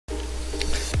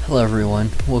Hello everyone,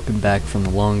 welcome back from the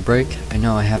long break. I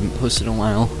know I haven't posted in a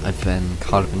while, I've been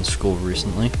caught up in school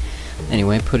recently.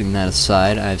 Anyway, putting that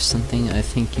aside, I have something I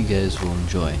think you guys will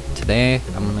enjoy. Today,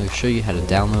 I'm going to show you how to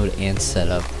download and set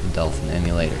up the Dolphin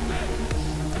emulator.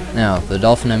 Now, the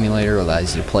Dolphin emulator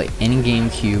allows you to play any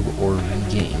GameCube or Wii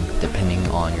game, depending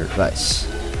on your device.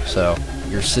 So,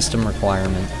 your system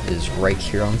requirement is right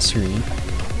here on screen.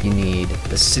 You need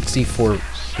the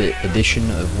 64-bit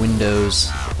edition of Windows,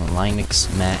 Linux,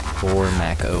 Mac, or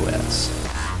Mac OS.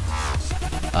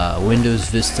 Windows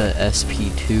Vista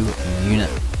SP2 and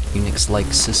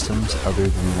Unix-like systems other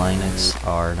than Linux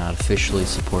are not officially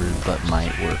supported but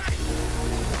might work.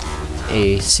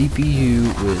 A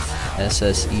CPU with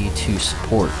SSE2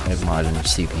 support, a modern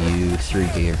CPU, 3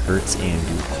 GHz and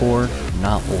dual core,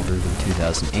 not older than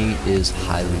 2008 is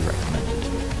highly recommended.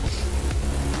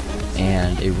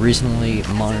 And a reasonably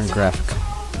modern graphics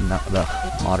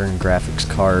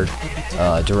card,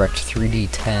 Direct 3D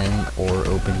 10 or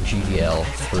OpenGL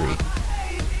 3.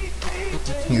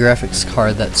 A graphics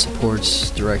card that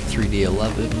supports Direct 3D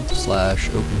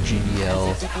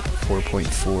 11/OpenGL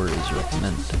 4.4 is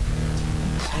recommended.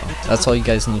 So that's all you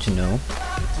guys need to know.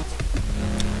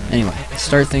 Anyway, to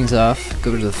start things off,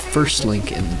 go to the first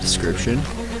link in the description.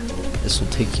 This will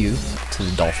take you to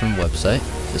the Dolphin website.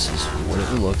 This is what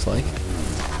it looks like.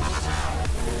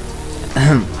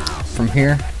 From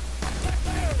here,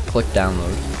 click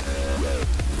download,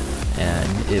 and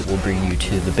it will bring you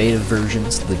to the beta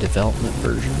versions, the development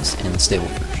versions, and the stable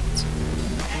versions.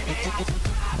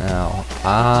 Now,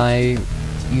 I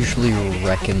usually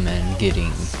recommend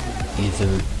getting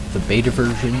either the beta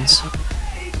versions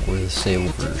or the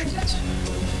stable versions,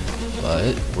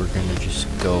 but we're gonna just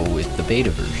go with the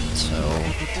beta version. So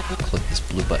click this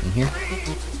blue button here,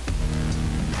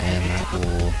 and that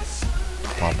will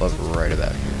pop up right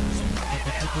about here.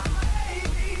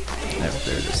 Oh,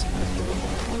 there it is.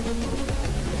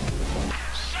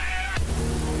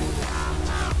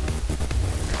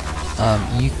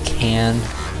 You can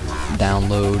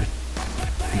download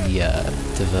the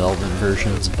development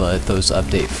versions, but those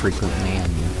update frequently,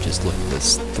 and you just look at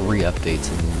this 3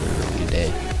 updates in literally a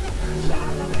day.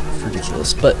 It's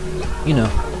ridiculous, but you know,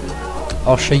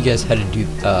 I'll show you guys how to do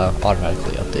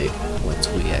automatically update once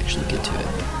we actually get to it.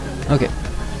 Okay,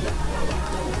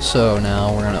 so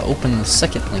now we're gonna open the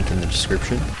second link in the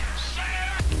description.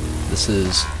 This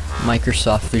is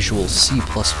Microsoft Visual C++.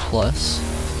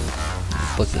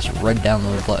 Click this red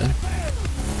download button.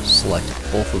 Select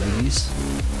both of these.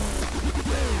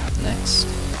 Next.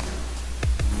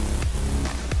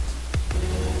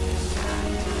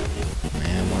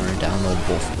 And we're going to download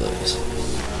both of those.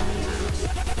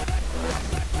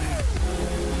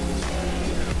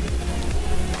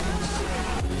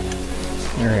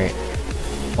 Alright.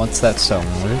 Once that's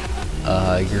downloaded,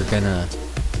 you're going to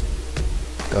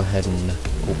go ahead and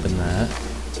open that.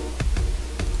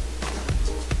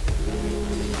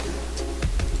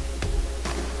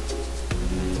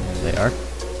 There they are.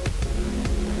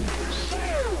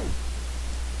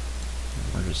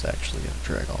 We're just actually going to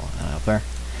drag all that out there.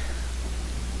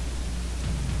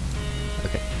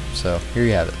 Okay, so here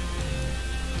you have it.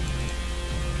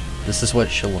 This is what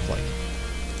it should look like.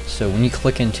 So when you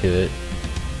click into it,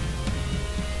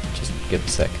 just give it a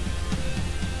sec.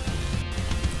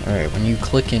 Alright, when you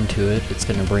click into it, it's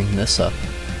going to bring this up.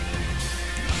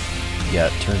 You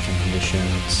got terms and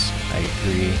conditions, I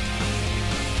agree,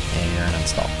 and you're going to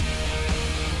install.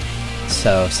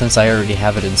 So since I already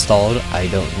have it installed, I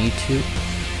don't need to.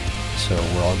 So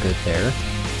we're all good there.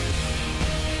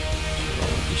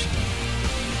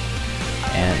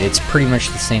 And it's pretty much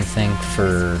the same thing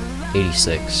for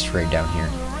 86 right down here.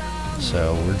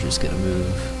 So we're just going to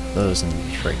move those and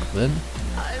right click.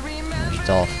 There's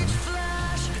Dolphin.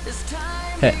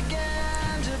 Okay.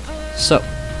 So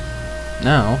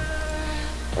now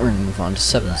we're going to move on to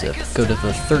 7-zip. Go to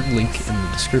the third link in the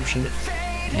description,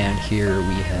 and here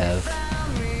we have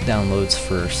downloads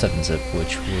for 7-zip,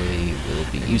 which we will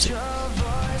be using.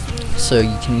 So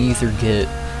you can either get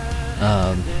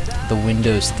the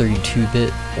Windows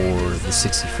 32-bit or the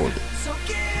 64-bit.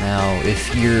 Now,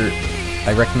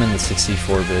 I recommend the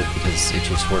 64-bit because it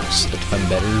just works a ton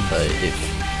better, but if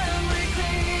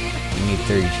you need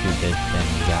 32-bit, then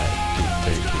you gotta do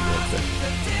 32-bit, but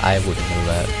I wouldn't know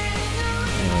that.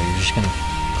 Anyway, you're just gonna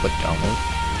click download.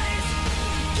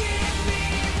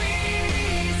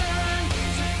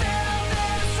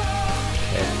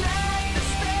 Okay.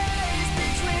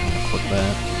 Click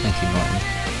that. Thank you, Martin.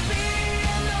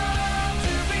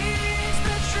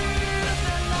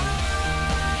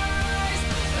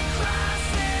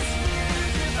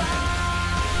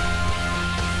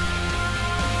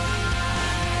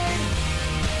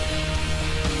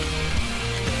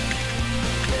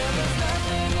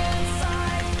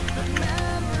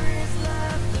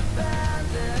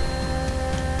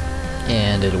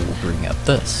 and it will bring up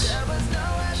this.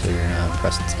 So you're gonna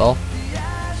press install.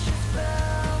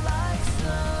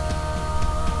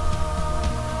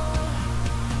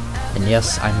 And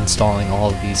yes, I'm installing all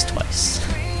of these twice.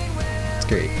 It's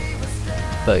great.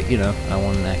 But, you know, I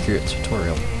want an accurate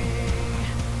tutorial.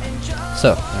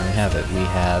 So, there we have it. We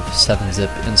have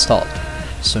 7-zip installed.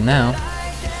 So now,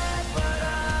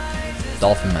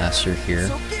 Dolphin Master here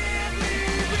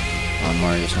on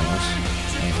Mario's nose.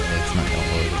 Anyway, it's not gonna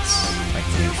load. It's like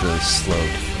it's really slow.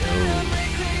 Oh.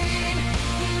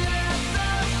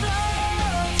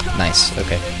 Nice.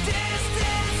 Okay.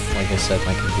 Like I said,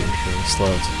 my computer's really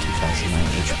slow. It's a 2009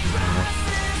 HP camera.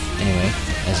 Anyway,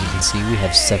 as you can see, we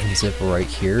have 7-zip right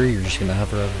here. You're just gonna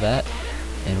hover over that,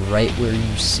 and right where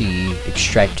you see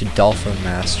extracted Dolphin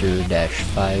Master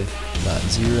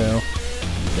 -5.0-12.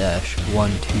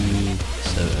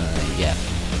 So yeah,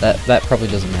 that probably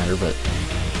doesn't matter, but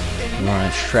you want to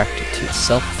extract it to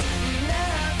itself.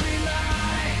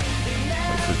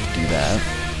 Wait for it to do that.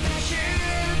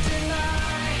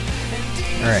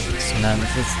 Alright, so now that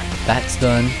that's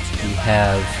done, we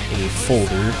have a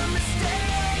folder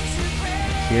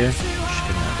right here. Just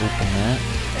gonna open that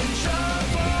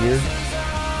over here.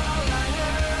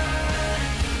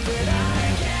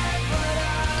 And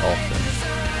Dolphin.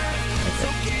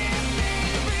 Okay.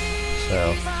 So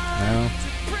now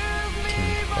can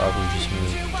probably just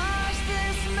move.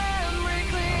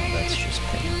 Oh, that's just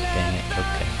pain. Dang it.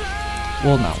 Okay.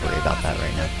 We'll not worry about that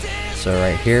right now. So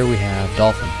right here we have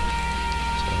Dolphin.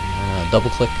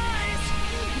 Double click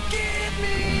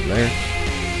there.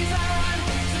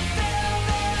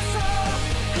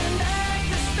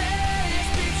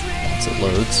 Once it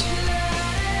loads.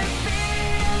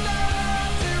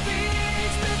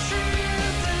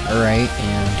 Alright,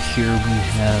 and here we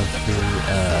have the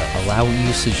allow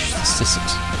usage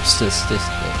statistics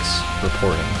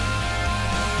reporting.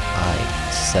 I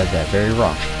said that very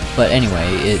wrong. But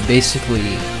anyway, it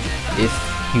basically, if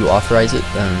you authorize it,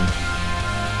 then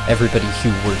everybody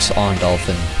who works on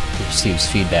Dolphin receives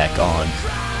feedback on,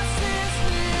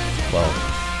 well,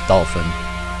 Dolphin.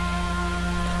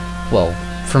 Well,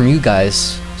 from you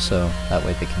guys, so that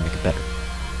way they can make it better.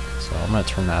 So I'm going to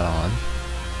turn that on.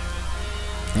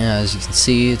 And as you can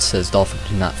see, it says Dolphin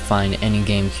did not find any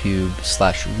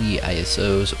GameCube/Wii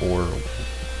ISOs or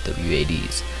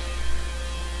WADs.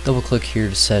 Double click here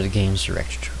to set a game's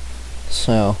directory.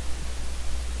 So,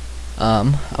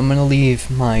 I'm gonna leave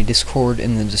my Discord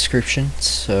in the description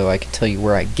so I can tell you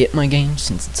where I get my games,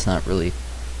 since it's not really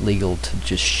legal to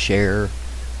just share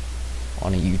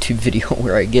on a YouTube video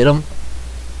where I get them.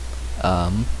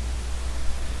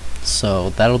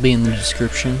 So that'll be in the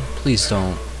description. Please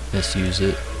don't misuse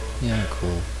it. Yeah,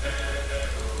 cool.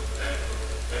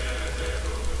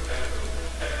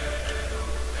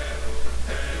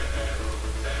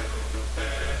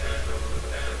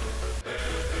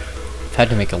 I've had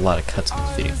to make a lot of cuts in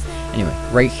this video. Anyway,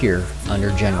 right here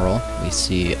under General, we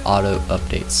see Auto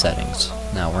Update Settings.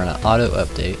 Now we're gonna Auto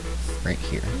Update right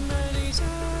here. So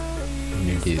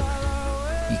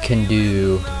you can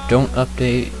do Don't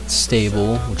Update,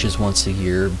 Stable, which is once a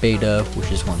year, Beta, which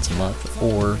is once a month,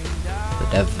 or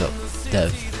the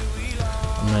Dev.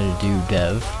 I'm gonna do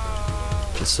Dev,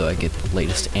 just so I get the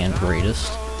latest and greatest.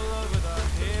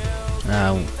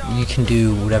 Now, you can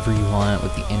do whatever you want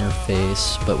with the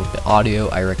interface, but with the audio,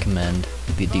 I recommend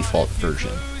the default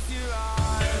version.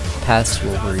 Paths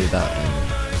we'll worry about in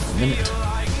a minute.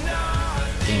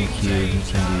 GameCube, you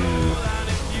can do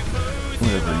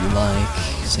whatever you like,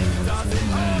 same with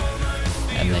Wii,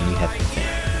 and then you have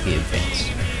the advanced,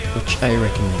 which I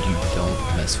recommend you don't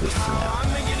mess with for now.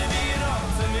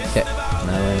 Okay,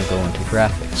 now we're going to go into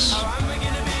graphics.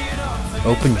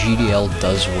 OpenGDL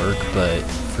does work, but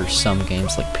for some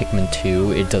games like Pikmin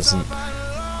 2, it doesn't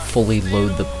fully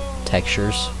load the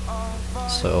textures,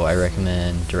 so I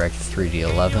recommend Direct3D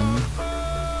 11.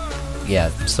 Yeah,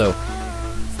 so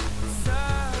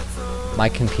my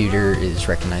computer is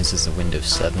recognized as a Windows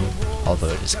 7, although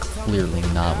it is clearly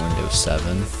not Windows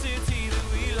 7.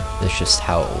 That's just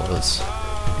how it was,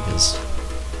 because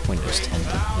Windows 10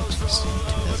 didn't exist in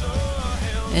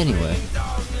 2009. Anyway,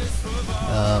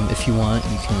 if you want,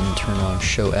 you can turn on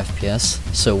Show FPS,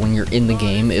 so when you're in the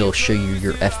game, it'll show you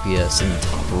your FPS in the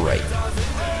top right.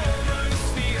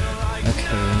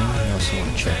 Okay, I also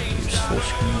want to check use full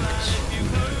screen, because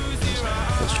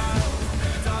full screen.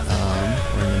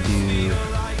 We're going to do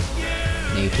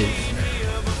native.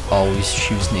 Always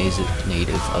choose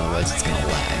native, otherwise it's going to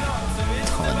lag a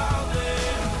ton.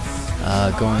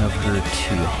 Going over to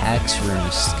hacks, we're going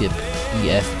to skip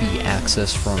EFB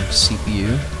access from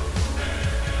CPU.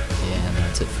 And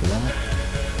that's it for that.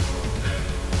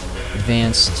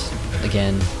 Advanced,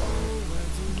 again,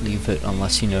 leave it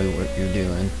unless you know what you're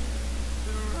doing.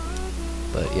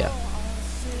 But yeah,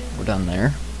 we're done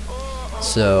there.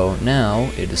 So now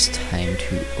it is time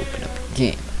to open up the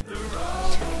game.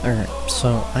 Alright,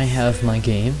 so I have my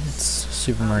game. It's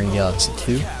Super Mario Galaxy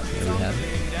 2. There we have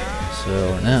it.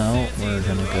 So now we're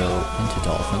gonna go into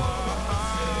Dolphin.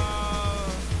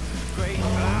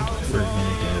 And we're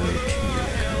gonna go to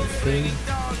config,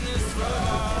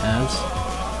 paths,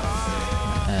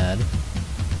 add,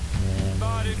 and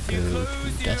then go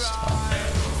to desktop.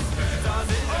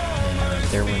 And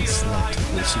there we're going to select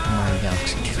the Super Mario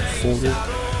Galaxy 2 folder.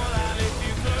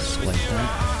 Select that.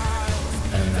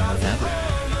 And now we have it.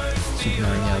 Super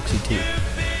Mario Galaxy 2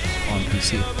 on PC.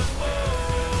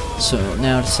 So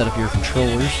now to set up your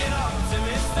controllers,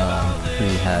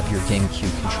 we have your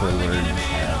GameCube controller, you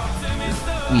have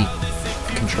your Wii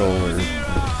controller,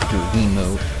 your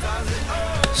Wiimote.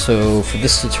 So for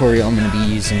this tutorial I'm going to be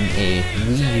using a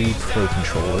Wii U Pro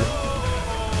controller,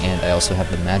 and I also have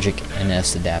the Magic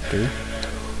NS adapter.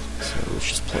 So let's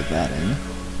just plug that in.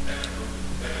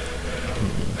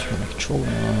 And turn the controller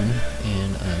on,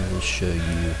 and I will show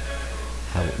you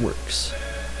how it works.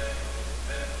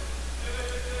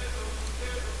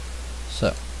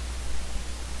 So,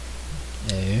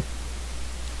 A,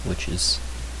 which is,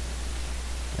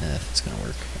 if it's gonna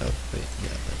work, oh wait,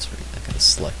 yeah, that's right, I gotta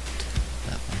select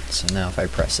that one. So now if I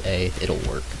press A, it'll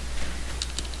work.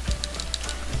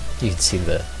 You can see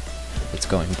it's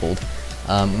going bold.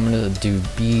 I'm gonna do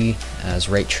B as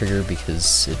right trigger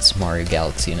because it's Mario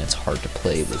Galaxy and it's hard to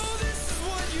play with,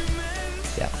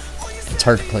 yeah, it's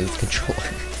hard to play with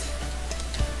controller.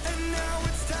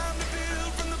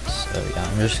 So yeah,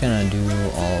 I'm just gonna do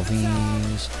all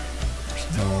these.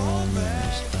 So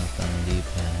there's stuff on the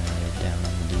D-pad, down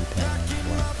on the D-pad,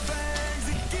 left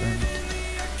and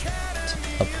right, to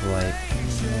upright,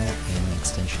 and the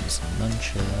extension is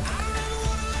nunchuck.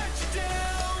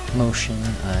 Motion,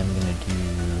 I'm gonna do,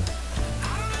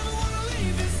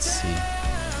 let's see,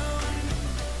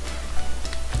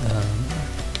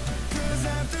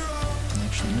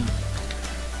 actually no,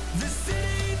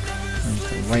 with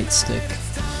the right stick.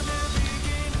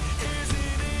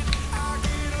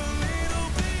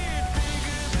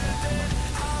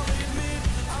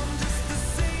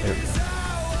 There we go.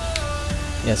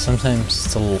 Yeah, sometimes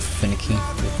it's a little finicky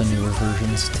with the newer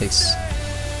versions, it takes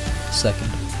a second.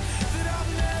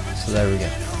 So there we go.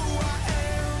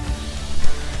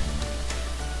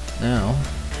 Now,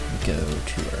 we go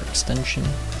to our extension.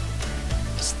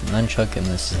 It's the nunchuck, and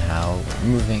this is how we're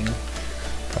moving.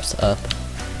 Press up,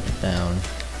 down,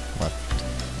 left,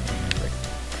 and right.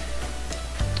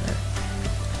 There.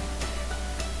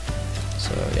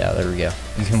 So yeah, there we go.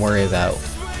 You can worry about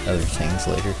other things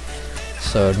later.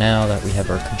 So now that we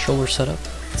have our controller set up,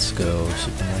 let's go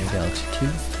Super Mario Galaxy 2.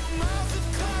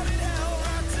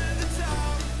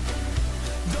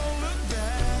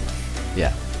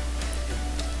 Yeah.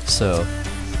 So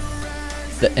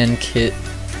the NKit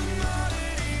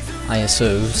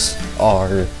ISOs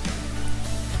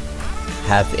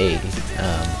have a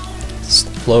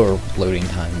slower loading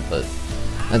time, but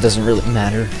that doesn't really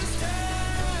matter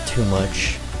too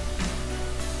much.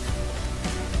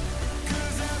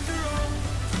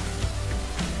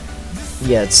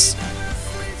 Yeah, it's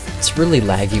really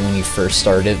laggy when you first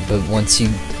start it, but once you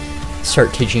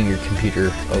start teaching your computer,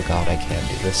 oh god, I can't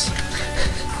do this.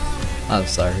 I'm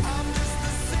sorry.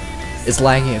 It's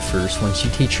laggy at first. Once you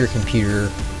teach your computer,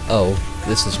 oh,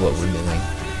 this is what we're doing,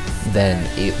 then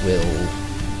it will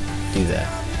do that.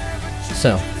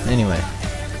 So, anyway,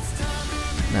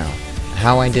 now,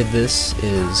 how I did this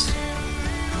is,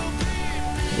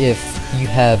 if you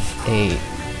have a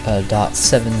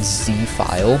 .7z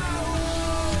file,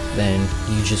 then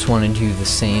you just want to do the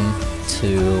same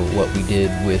to what we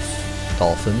did with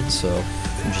Dolphin, so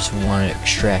you just want to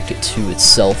extract it to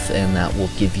itself, and that will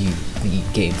give you the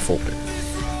game folder.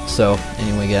 So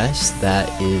anyway guys, that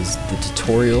is the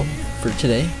tutorial for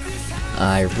today.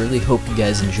 I really hope you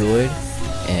guys enjoyed,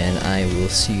 and I will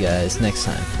see you guys next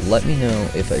time. Let me know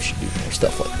if I should do more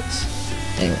stuff like this.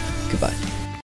 Anyway, goodbye.